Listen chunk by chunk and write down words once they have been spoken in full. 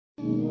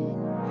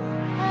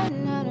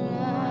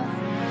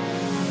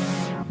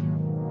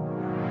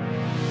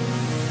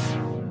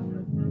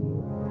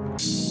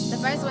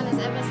first one is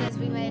ever since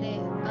we made it.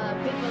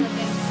 People look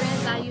at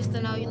friends I used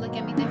to know, you look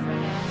at me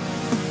different now.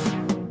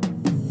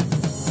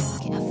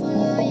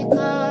 Careful who you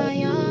call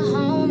your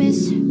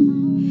homies.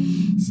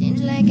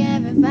 Seems like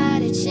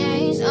everybody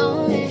changed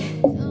on me.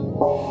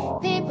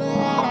 People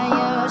that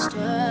I used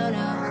to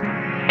know,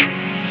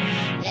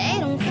 they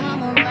don't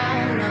come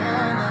around no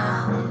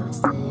more. Ever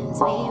since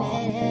we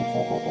met it.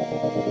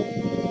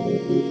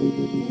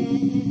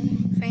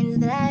 Friends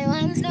that I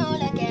once knew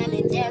look at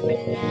me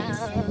different now.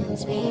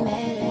 Since we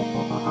met it.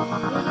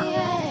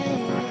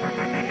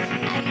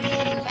 I'm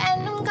getting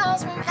random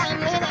calls from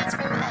family that's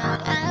from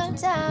out of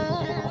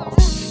town.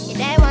 Your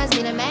day ones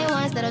be the main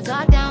ones that'll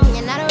talk down when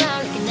you're not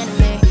around looking at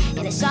me.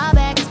 And it's all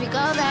back as we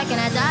go back, and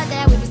I thought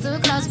that we was too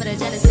close for the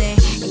jealousy.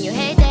 And you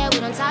hate that we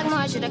don't talk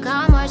more, should've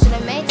called more,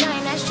 should've made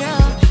time, that's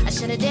true. I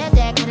should've did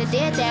that, could've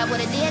did that,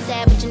 would've did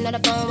that, but you know the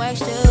phone works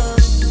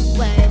too.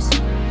 Waves,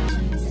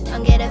 so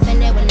don't get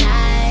offended when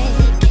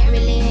I can't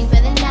really hang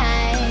for the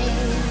night.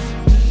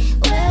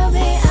 We'll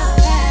be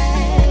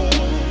alright.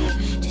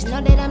 Just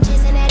know that I'm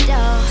chasing that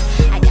door.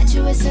 I got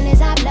you as soon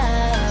as I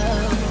blow.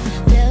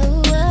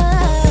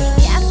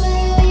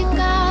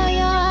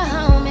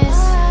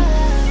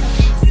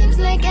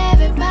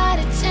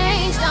 Everybody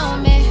changed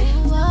on me.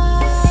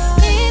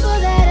 People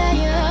that I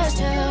used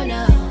to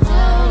know,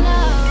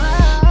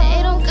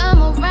 they don't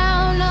come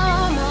around no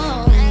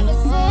more. Ever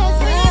since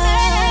we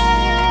met,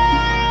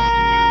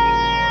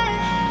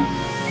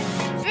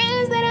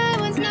 friends that I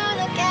once knew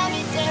look at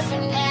me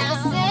different now.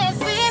 Since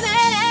we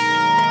met,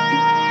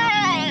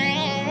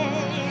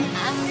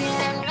 I'm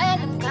getting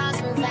random calls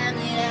from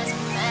family that's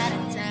from out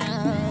of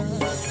town.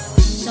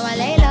 So I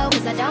lay low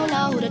cause I don't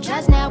know who to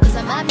trust now, cause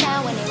I'm up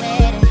now when they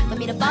waiting for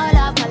me to fall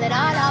off, call it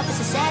all off. It's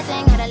a sad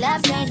thing how the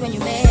love change when you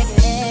make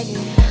it.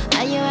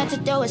 All you had to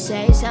do is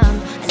say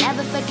something. I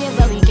never forget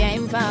where we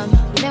came from.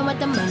 Even with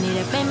the money,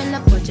 the fame and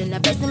the fortune, the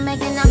best in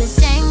making, I'm